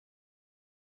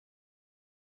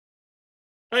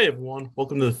Hi, everyone.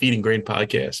 Welcome to the Feed and Grain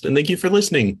podcast, and thank you for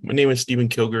listening. My name is Stephen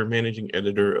Kilger, managing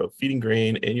editor of Feed and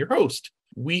Grain, and your host.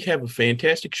 We have a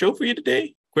fantastic show for you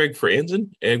today. Greg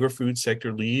Franzen, agri-food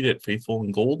sector lead at Faithful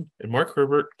and Gold, and Mark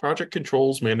Herbert, project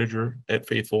controls manager at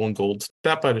Faithful and Gold,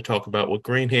 stop by to talk about what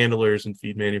grain handlers and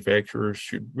feed manufacturers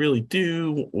should really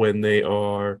do when they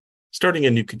are starting a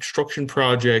new construction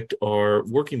project or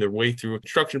working their way through a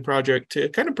construction project to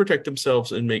kind of protect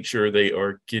themselves and make sure they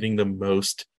are getting the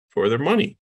most for their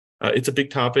money. It's a big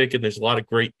topic, and there's a lot of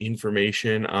great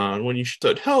information on when you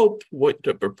should help, what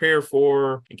to prepare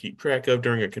for, and keep track of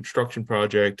during a construction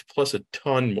project, plus a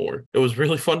ton more. It was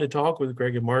really fun to talk with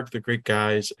Greg and Mark. They're great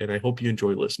guys, and I hope you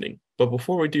enjoy listening. But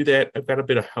before we do that, I've got a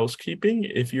bit of housekeeping.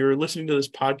 If you're listening to this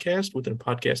podcast within a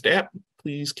podcast app,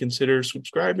 please consider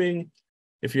subscribing.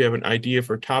 If you have an idea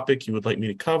for a topic you would like me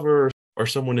to cover, or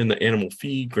someone in the animal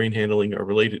feed, grain handling, or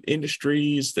related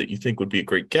industries that you think would be a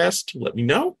great guest, let me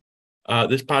know.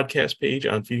 This podcast page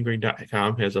on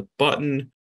feedandgrain.com has a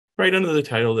button right under the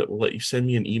title that will let you send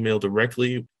me an email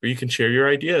directly where you can share your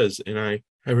ideas. And I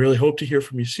really hope to hear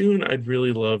from you soon. I'd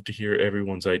really love to hear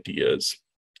everyone's ideas.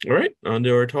 All right, on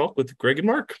to our talk with Greg and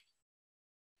Mark.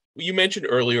 You mentioned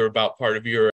earlier about part of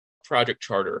your project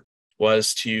charter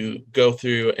was to go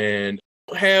through and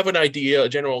have an idea, a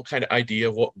general kind of idea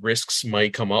of what risks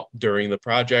might come up during the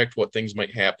project, what things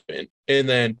might happen, and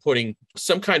then putting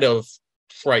some kind of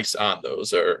price on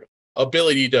those or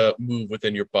ability to move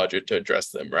within your budget to address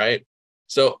them, right?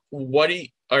 So what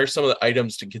are some of the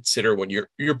items to consider when you're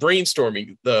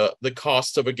brainstorming the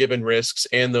costs of a given risks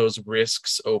and those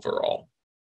risks overall?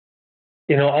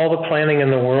 All the planning in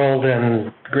the world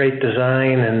and great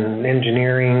design and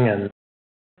engineering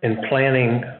and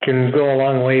planning can go a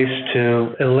long ways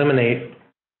to eliminate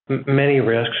many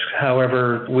risks.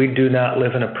 However, we do not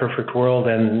live in a perfect world,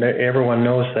 and everyone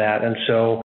knows that. And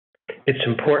so it's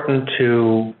important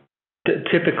to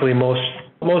typically most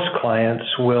clients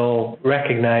will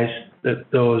recognize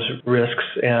those risks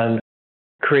and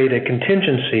create a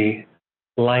contingency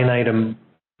line item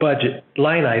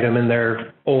in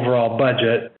their overall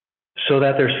budget so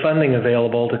that there's funding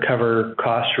available to cover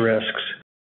cost risks.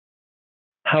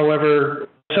 However,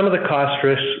 some of the cost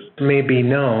risks may be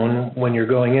known when you're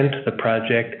going into the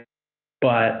project,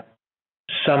 but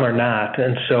some are not.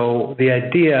 And so the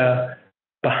idea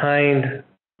behind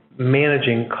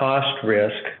managing cost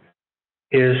risk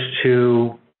is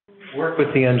to work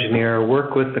with the engineer,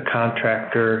 work with the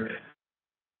contractor,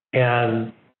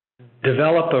 and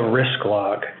develop a risk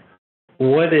log.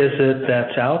 What is it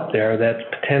that's out there that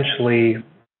potentially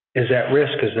is at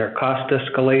risk? Is there cost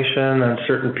escalation on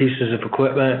certain pieces of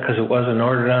equipment because it wasn't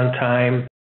ordered on time?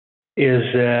 Is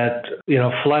that,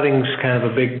 flooding's kind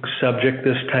of a big subject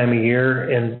this time of year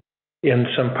in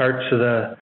some parts of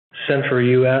the central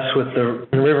U.S. with the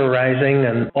river rising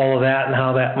and all of that and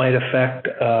how that might affect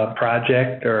a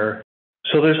project.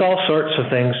 So there's all sorts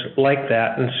of things like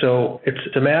that. And so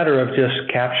it's a matter of just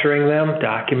capturing them,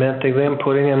 documenting them,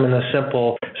 putting them in a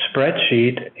simple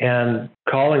spreadsheet and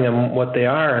calling them what they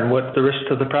are and what the risk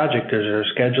to the project is. Is there a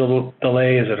schedule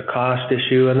delay? Is it a cost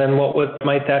issue? And then what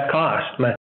might that cost?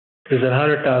 Is it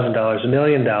 $100,000, $1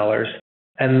 million?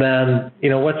 And then,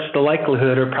 what's the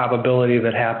likelihood or probability of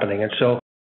it happening? And so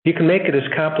you can make it as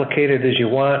complicated as you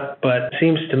want, but it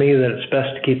seems to me that it's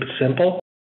best to keep it simple.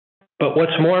 But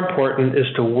what's more important is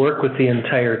to work with the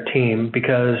entire team,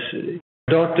 because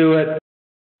don't do it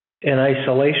in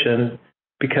isolation,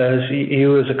 because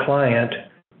you as a client,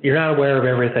 you're not aware of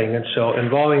everything. And so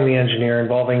involving the engineer,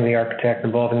 involving the architect,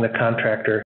 involving the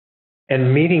contractor,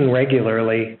 and meeting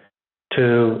regularly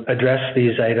to address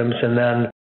these items, and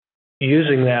then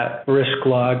using that risk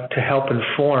log to help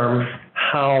inform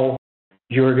how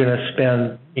you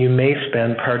may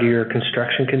spend part of your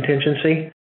construction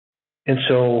contingency. And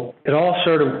so it all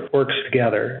sort of works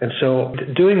together. And so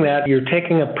doing that, you're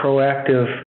being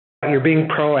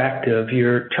proactive.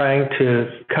 You're trying to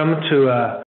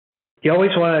you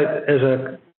always want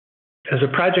to, as a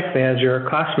project manager or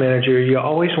cost manager, you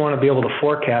always want to be able to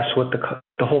forecast what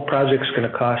the whole project's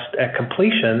going to cost at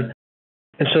completion.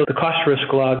 And so the cost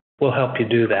risk log will help you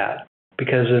do that,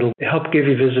 because it'll help give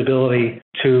you visibility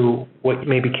to what you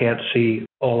maybe can't see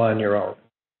all on your own.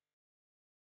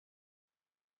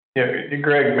 Yeah,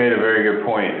 Greg made a very good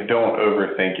point. Don't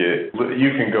overthink it.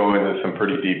 You can go into some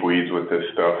pretty deep weeds with this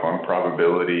stuff on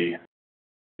probability,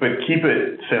 but keep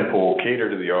it simple, cater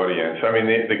to the audience. I mean,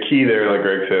 the key there, like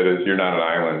Greg said, is you're not an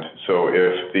island. So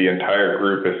if the entire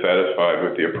group is satisfied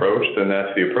with the approach, then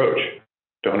that's the approach.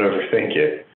 Don't overthink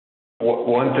it.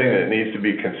 One thing that needs to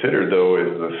be considered, though,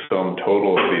 is the sum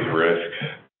total of these risks.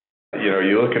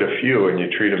 You look at a few and you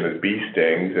treat them as bee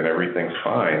stings and everything's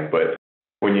fine, but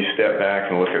when you step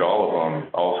back and look at all of them,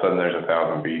 all of a sudden there's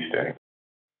 1,000 bee stings.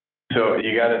 So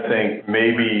you got to think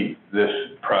maybe this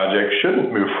project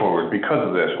shouldn't move forward because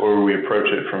of this, or we approach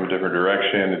it from a different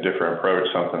direction, a different approach,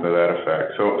 something to that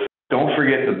effect. So don't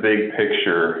forget the big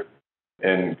picture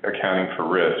in accounting for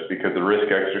risk, because the risk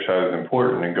exercise is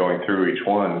important in going through each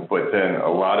one. But then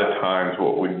a lot of times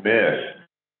what we miss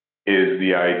is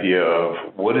the idea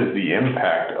of what is the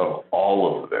impact of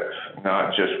all of this,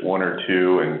 not just one or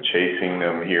two and chasing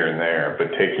them here and there,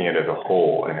 but taking it as a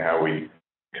whole and how we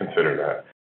consider that.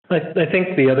 I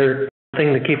think the other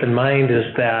thing to keep in mind is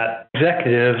that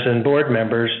executives and board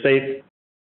members,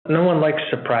 no one likes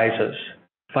surprises.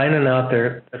 Finding out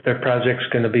that their project's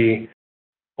going to be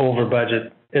over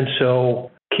budget. And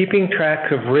so keeping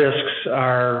track of risks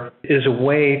is a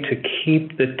way to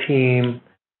keep the team,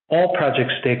 all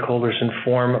project stakeholders,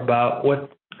 informed about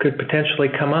what could potentially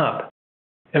come up.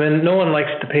 I mean, no one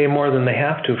likes to pay more than they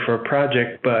have to for a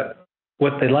project, but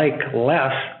what they like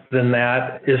less than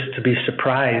that is to be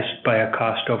surprised by a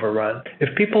cost overrun.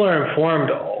 If people are informed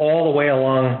all the way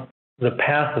along the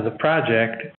path of the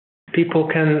project, people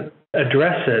can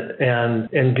address it and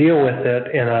deal with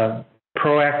it in a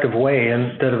proactive way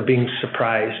instead of being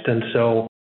surprised. And so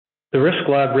the risk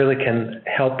log really can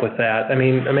help with that. I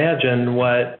mean, imagine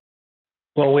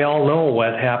we all know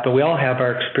what happened. We all have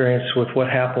our experience with what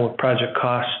happened with project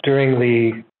costs during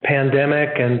the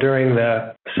pandemic and during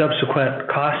the subsequent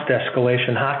cost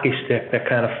escalation hockey stick that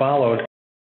kind of followed.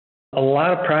 A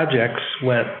lot of projects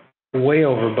went way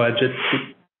over budget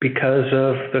because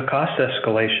of the cost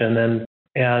escalation.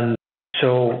 And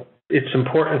so it's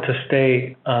important to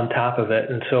stay on top of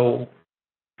it. And so,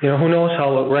 who knows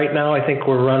how, right now I think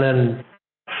we're running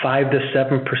 5 to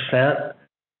 7%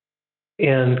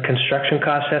 in construction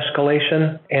cost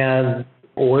escalation. And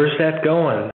where's that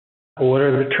going? What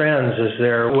are the trends?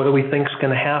 What do we think is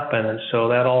going to happen? And so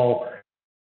that all.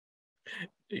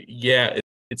 Yeah,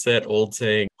 it's that old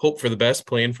saying, hope for the best,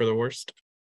 plan for the worst.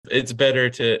 It's better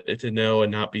to know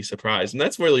and not be surprised. And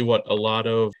that's really what a lot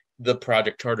of the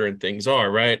project charter and things are,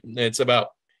 right? It's about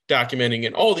documenting,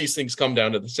 and all these things come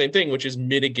down to the same thing, which is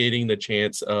mitigating the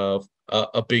chance of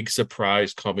a big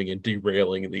surprise coming and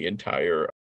derailing the entire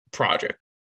project.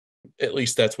 At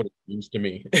least that's what it seems to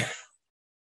me.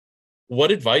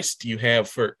 What advice do you have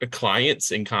for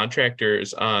clients and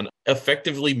contractors on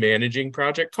effectively managing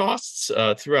project costs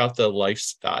throughout the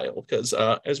lifestyle? Because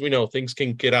as we know, things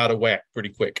can get out of whack pretty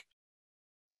quick.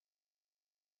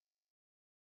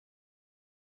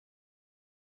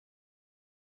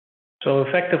 So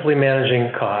effectively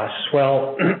managing costs.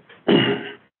 Well,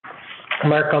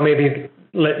 Mark, I'll maybe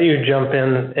let you jump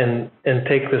in and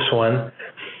take this one.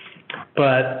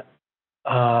 But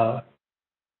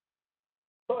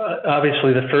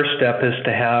obviously the first step is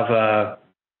to have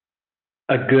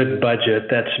a good budget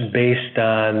that's based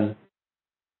on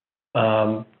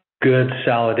good,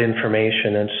 solid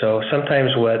information. And so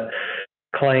sometimes what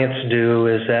clients do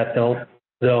is that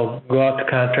they'll go out to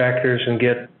contractors and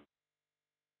get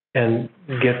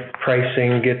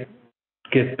pricing,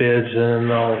 get bids, and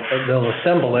they'll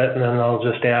assemble it, and then they'll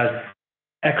just add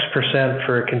X%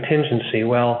 for a contingency.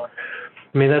 Well,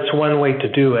 I mean, that's one way to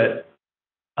do it.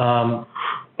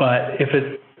 But if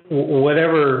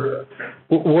we're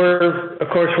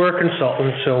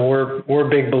consultants, so we're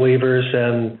big believers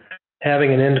in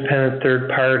having an independent third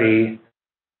party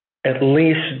at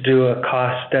least do a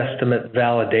cost estimate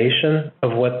validation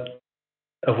of what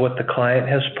the client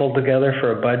has pulled together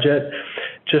for a budget,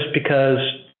 just because,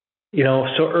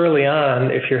 so early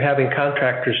on, if you're having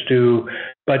contractors do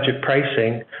budget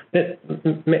pricing, it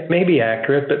may be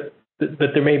accurate,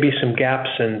 but there may be some gaps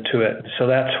into it. So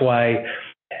that's why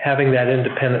having that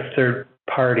independent third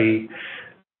party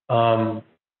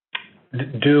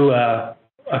do a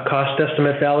cost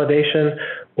estimate validation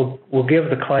will give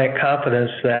the client confidence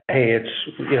that, hey,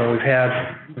 we've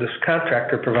had this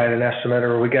contractor provide an estimate,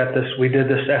 or we did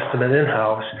this estimate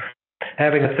in-house.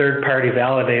 Having a third party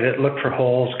validate it, look for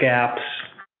holes, gaps.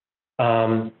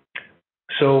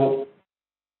 So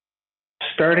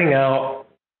starting out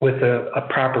with a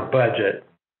proper budget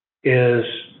is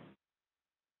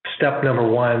step number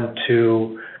one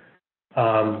to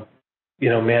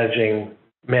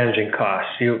managing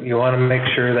costs. You want to make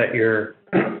sure that your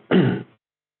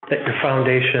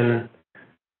foundation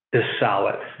is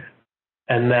solid,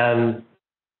 and then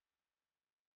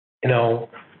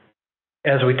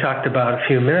as we talked about a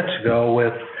few minutes ago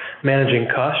with managing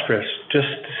cost risk, just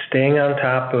staying on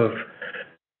top of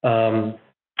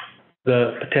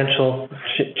the potential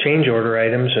change order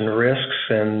items and risks,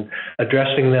 and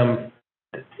addressing them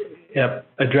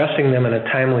in a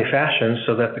timely fashion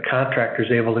so that the contractor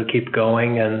is able to keep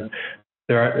going and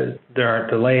there aren't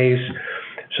delays.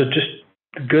 So just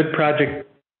having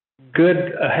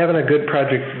a good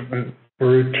project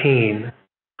routine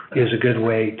is a good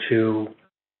way to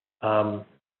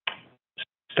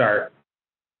start.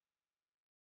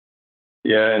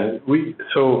 Yeah, and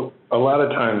so a lot of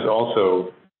times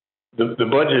also the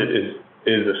budget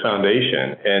is the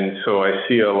foundation, and so I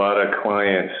see a lot of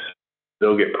clients,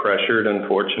 they'll get pressured,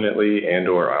 unfortunately, and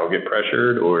or I'll get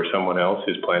pressured, or someone else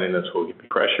who's planning this will get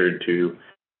pressured to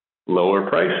lower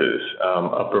prices.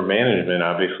 Upper management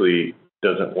obviously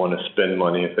doesn't want to spend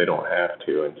money if they don't have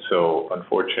to, and so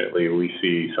unfortunately we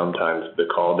see sometimes the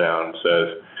call down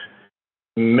says,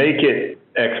 make it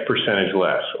X percentage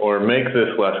less, or make this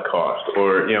less cost,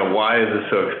 or, why is this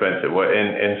so expensive?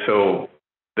 And so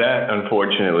that,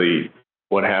 unfortunately,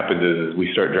 what happens is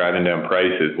we start driving down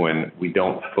prices when we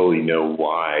don't fully know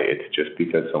why. It's just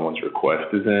because someone's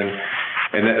request is in.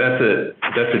 And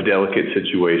that's a delicate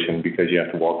situation because you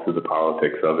have to walk through the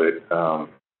politics of it.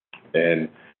 And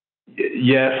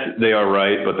yes, they are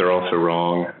right, but they're also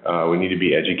wrong. We need to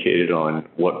be educated on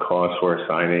what costs we're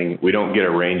assigning. We don't get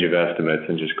a range of estimates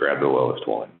and just grab the lowest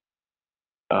one.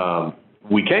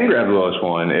 We can grab the lowest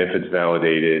one if it's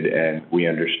validated and we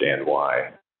understand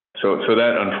why. So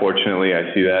that, unfortunately,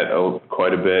 I see that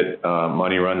quite a bit.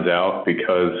 Money runs out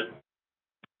because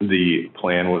the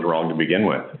plan was wrong to begin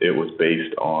with. It was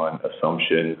based on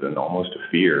assumptions and almost a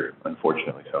fear,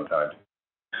 unfortunately, sometimes.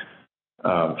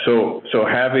 So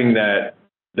having that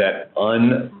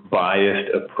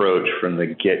unbiased approach from the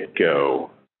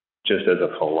get-go, just as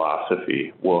a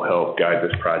philosophy, will help guide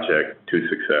this project to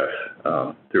success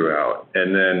throughout.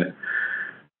 And then,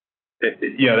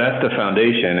 that's the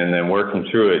foundation. And then working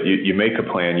through it, you make a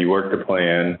plan, you work the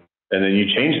plan, and then you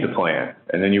change the plan,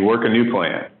 and then you work a new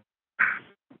plan,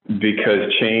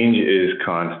 because change is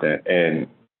constant. And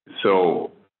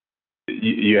so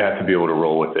you have to be able to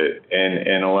roll with it.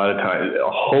 And a lot of times,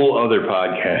 a whole other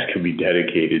podcast could be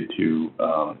dedicated to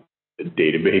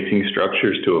databasing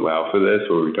structures to allow for this,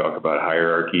 where we talk about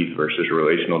hierarchies versus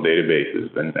relational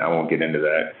databases. And I won't get into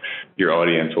that. Your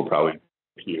audience will probably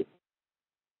you.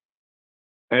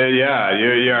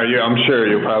 I'm sure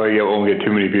you won't get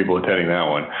too many people attending that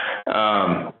one.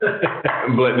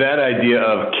 But that idea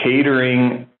of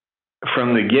catering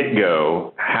from the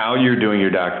get-go, how you're doing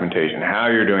your documentation, how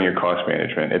you're doing your cost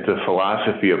management, it's a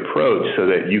philosophy approach so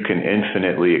that you can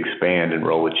infinitely expand and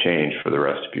roll with change for the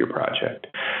rest of your project.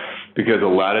 Because a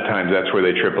lot of times that's where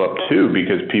they trip up too,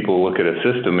 because people look at a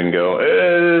system and go,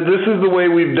 this is the way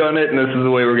we've done it and this is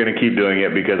the way we're going to keep doing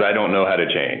it because I don't know how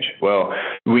to change. Well,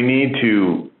 we need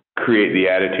to create the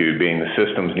attitude, being the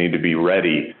systems need to be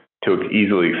ready to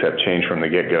easily accept change from the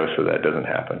get-go so that doesn't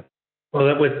happen. Well,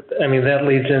 that leads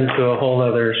into a whole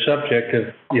other subject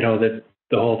of, that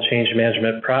the whole change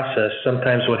management process.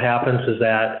 Sometimes what happens is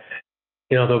that,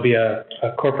 there'll be a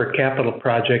corporate capital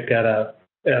project at a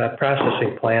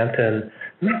processing plant, and,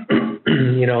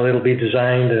 it'll be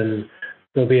designed and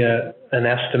there'll be an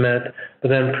estimate, but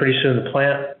then pretty soon the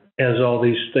plant has all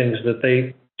these things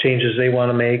changes they want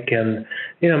to make, and,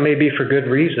 maybe for good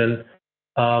reason,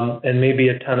 and maybe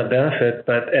a ton of benefit,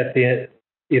 but at the end,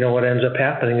 what ends up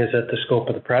happening is that the scope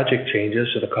of the project changes,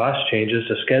 so the cost changes,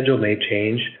 the schedule may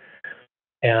change.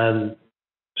 And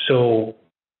so,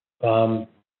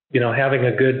 having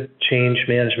a good change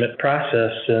management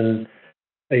process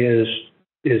is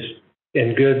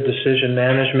good decision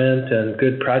management and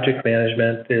good project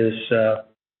management is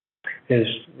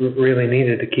really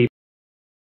needed to keep.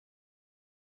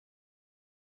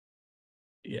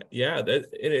 Yeah,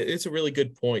 it's a really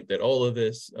good point that all of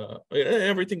this,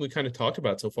 everything we kind of talked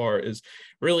about so far is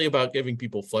really about giving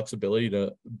people flexibility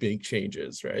to make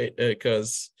changes, right?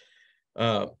 Because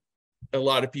a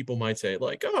lot of people might say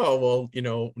like, oh, well,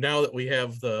 now that we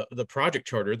have the project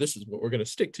charter, this is what we're going to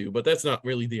stick to. But that's not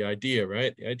really the idea,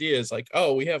 right? The idea is like,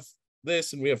 oh, we have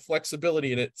this and we have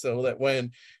flexibility in it so that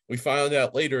when we find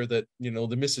out later that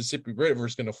the Mississippi River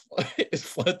is going to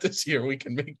flood this year, we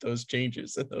can make those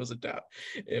changes and those adapt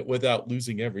without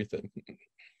losing everything.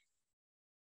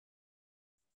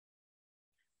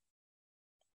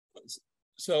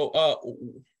 So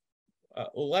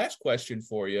last question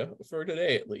for you for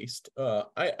today, at least.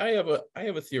 I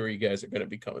have a theory you guys are going to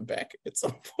be coming back at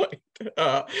some point.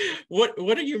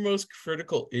 What are your most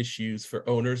critical issues for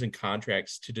owners and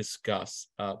contracts to discuss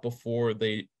before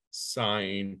they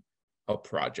sign a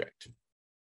project?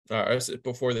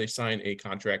 Before they sign a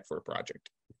contract for a project?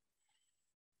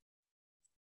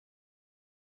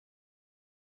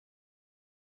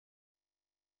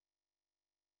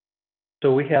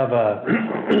 So we have a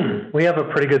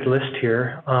pretty good list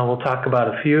here. We'll talk about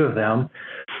a few of them.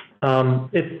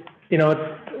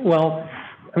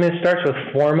 I mean, it starts with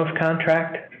form of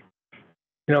contract.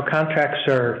 Contracts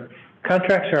are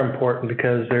important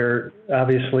because they're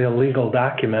obviously a legal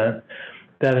document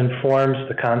that informs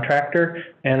the contractor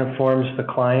and informs the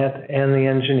client and the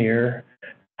engineer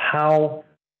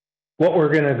what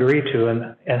we're going to agree to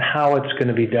and how it's going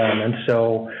to be done. And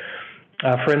so,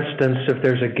 for instance, if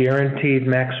there's a guaranteed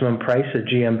maximum price, a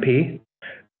GMP,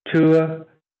 to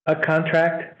a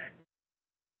contract,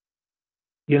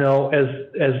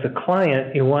 as the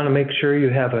client, you want to make sure you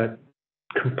have a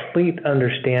complete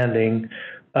understanding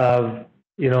of,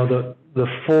 the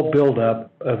full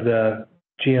buildup of the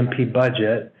GMP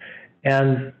budget.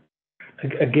 And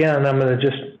again, I'm going to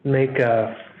just make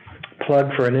a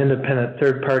plug for an independent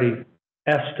third-party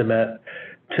estimate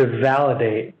to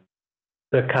validate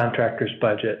the contractor's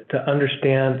budget, to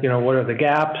understand, what are the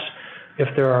gaps, if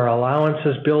there are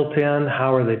allowances built in,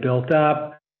 how are they built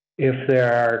up, if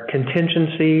there are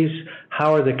contingencies,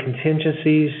 how are the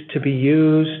contingencies to be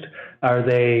used,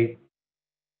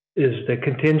 is the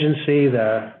contingency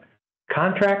the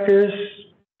contractors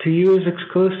to use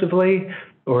exclusively,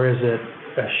 or is it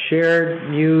a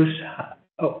shared use?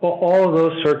 All of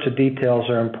those sorts of details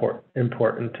are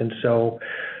important. And so,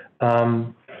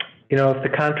 if the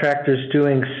contractor's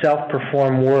doing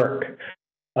self-perform work,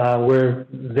 where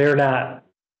the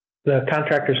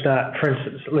contractor's not, for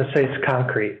instance, let's say it's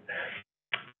concrete,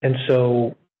 and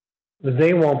so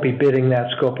they won't be bidding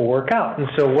that scope of work out. And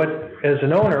so as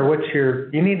an owner,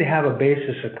 you need to have a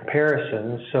basis of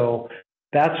comparison. So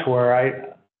that's where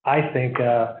I think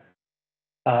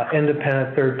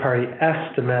independent third-party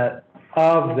estimate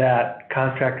of that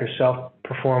contractor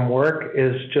self-perform work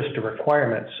is just a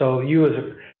requirement. So you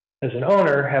as an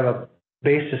owner have a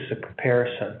basis of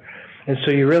comparison. And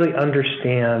so you really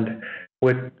understand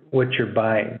what you're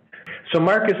buying. So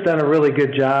Mark has done a really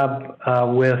good job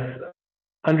with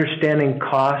understanding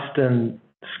cost and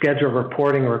schedule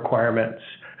reporting requirements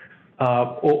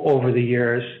over the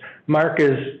years. Mark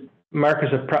is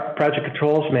a project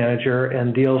controls manager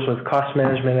and deals with cost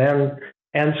management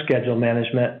and schedule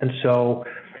management, and so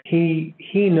he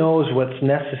knows what's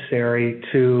necessary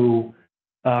to,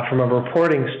 from a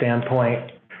reporting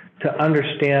standpoint, to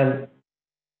understand,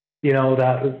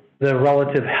 the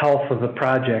relative health of the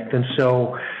project. And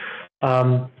so,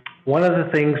 one of the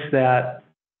things that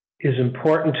is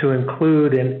important to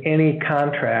include in any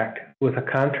contract with a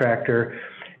contractor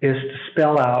is to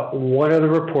spell out what are the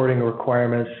reporting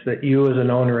requirements that you as an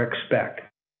owner expect.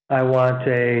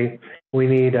 We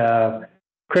need a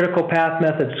critical path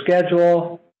method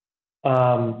schedule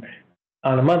on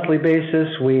a monthly basis.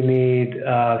 We need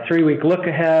a 3-week look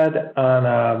ahead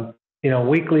on a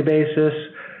weekly basis.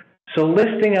 So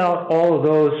listing out all of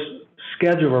those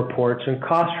schedule reports and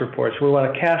cost reports. We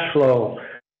want a cash flow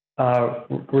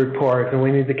report, and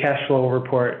we need the cash flow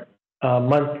report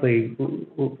monthly.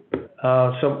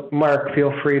 So Mark,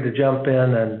 feel free to jump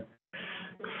in.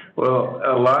 Well,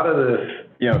 a lot of this,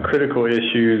 critical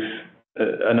issues,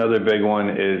 another big one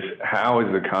is how is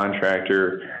the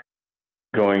contractor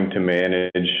going to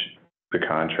manage the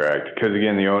contract? Because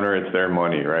again, the owner, it's their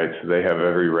money, right? So they have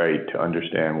every right to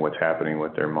understand what's happening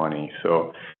with their money.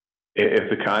 So if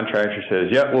the contractor says,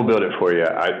 "Yep, we'll build it for you,"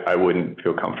 I wouldn't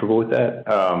feel comfortable with that.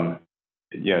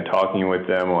 Talking with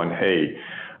them on, hey,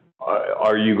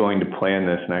 are you going to plan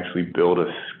this and actually build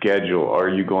a schedule? Are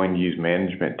you going to use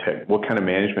what kind of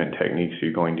management techniques are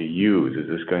you going to use? Is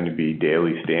this going to be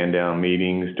daily stand-down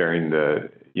meetings during the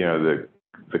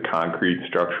concrete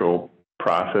structural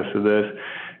process of this?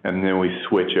 And then we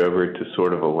switch over to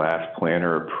sort of a last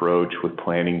planner approach with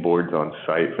planning boards on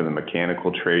site for the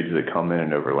mechanical trades that come in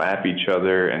and overlap each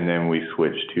other. And then we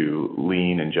switch to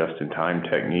lean and just-in-time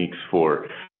techniques for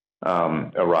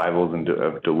arrivals and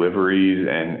of deliveries,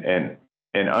 and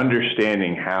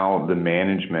understanding how the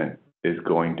management is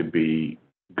going to be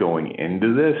going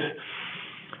into this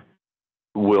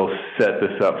will set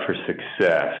this up for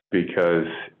success, because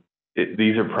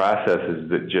these are processes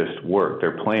that just work.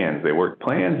 They're plans. They work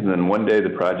plans, and then one day the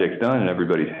project's done and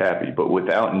everybody's happy. But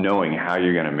without knowing how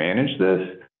you're going to manage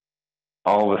this,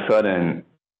 all of a sudden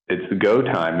it's the go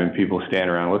time, and people stand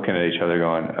around looking at each other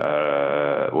going,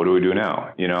 what do we do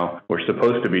now? We're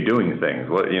supposed to be doing things.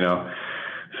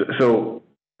 So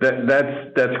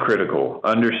that's critical.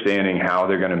 Understanding how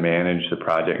they're going to manage the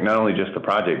project, not only just the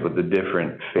project, but the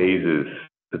different phases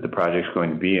that the project's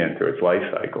going to be in through its life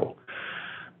cycle.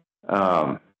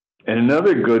 And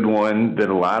another good one that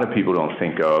a lot of people don't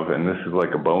think of, and this is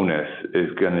like a bonus,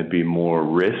 is going to be more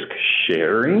risk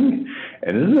sharing.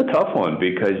 And this is a tough one,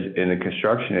 because in the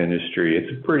construction industry,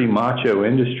 it's a pretty macho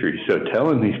industry. So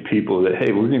telling these people that,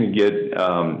 hey, we're going to get,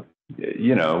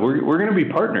 we're going to be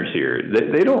partners here.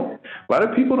 They don't. A lot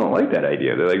of people don't like that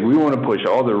idea. They're like, we want to push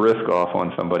all the risk off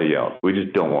on somebody else. We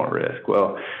just don't want risk.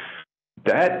 Well,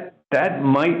 that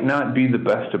might not be the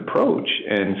best approach.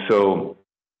 And so,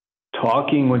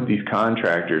 talking with these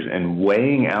contractors and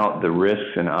weighing out the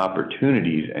risks and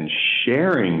opportunities and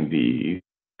sharing these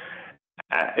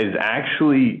is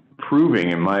actually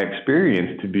proving, in my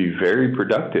experience, to be very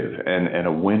productive and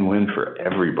a win-win for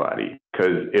everybody.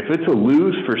 Because if it's a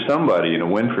lose for somebody and a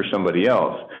win for somebody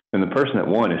else, then the person that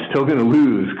won is still going to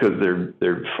lose because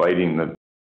they're fighting the.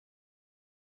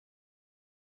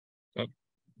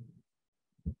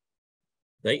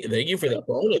 Thank you for the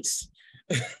bonus.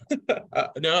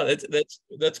 No,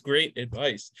 that's great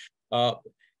advice.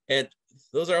 And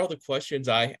those are all the questions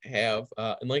I have.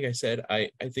 And like I said, I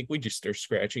think we just are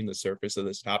scratching the surface of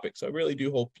this topic. So I really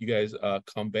do hope you guys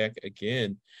come back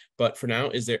again. But for now,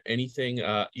 is there anything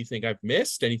you think I've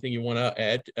missed? Anything you want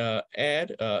to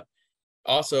add?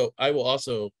 Also, I will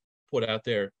also put out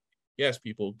there, yes,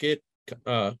 people, get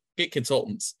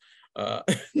consultants.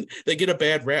 They get a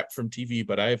bad rap from TV,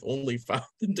 but I've only found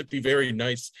them to be very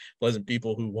nice, pleasant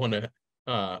people who want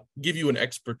to give you an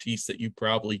expertise that you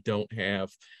probably don't have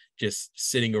just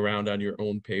sitting around on your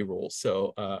own payroll.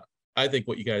 So I think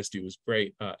what you guys do is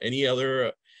great.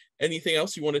 Anything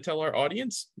else you want to tell our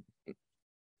audience?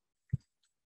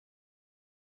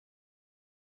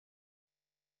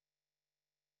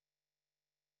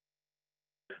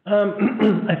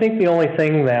 I think the only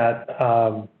thing that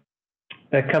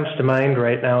comes to mind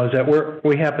right now is that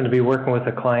we happen to be working with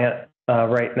a client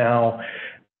right now,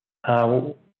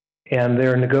 and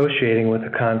they're negotiating with a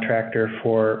contractor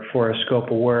for a scope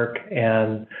of work,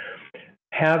 and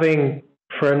having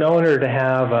for an owner to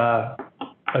have a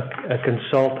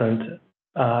consultant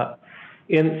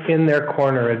in their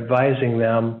corner advising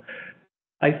them,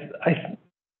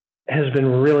 has been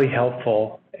really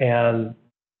helpful. And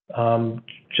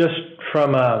just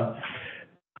from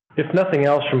if nothing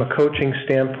else, from a coaching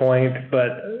standpoint,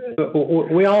 but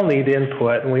we all need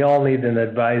input, and we all need an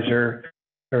advisor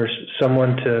or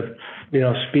someone to,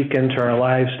 speak into our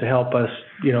lives to help us,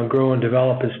 grow and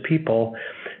develop as people.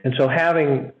 And so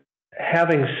having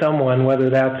someone, whether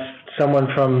that's someone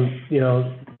from,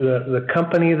 the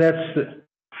company that's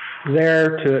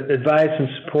there to advise and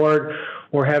support,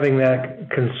 or having that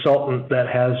consultant that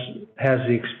has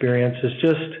the experience, is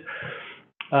just,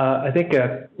 I think,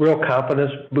 a real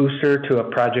confidence booster to a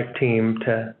project team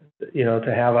to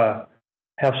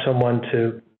have someone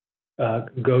to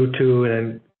go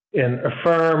to and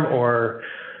affirm or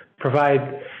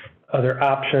provide other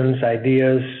options,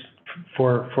 ideas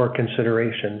for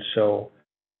consideration. So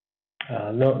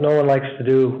no one likes to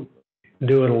do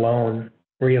it alone,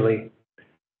 really.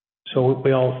 So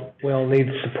we all need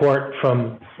support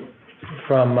from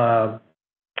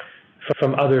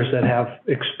others that have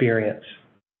experience.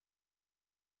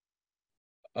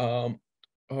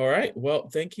 All right. Well,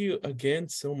 thank you again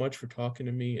so much for talking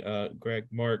to me, Greg,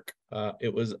 Mark.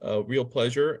 It was a real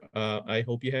pleasure. I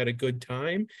hope you had a good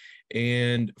time.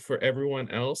 And for everyone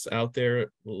else out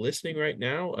there listening right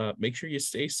now, make sure you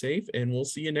stay safe, and we'll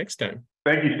see you next time.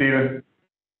 Thank you, Stephen.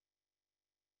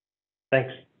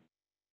 Thanks.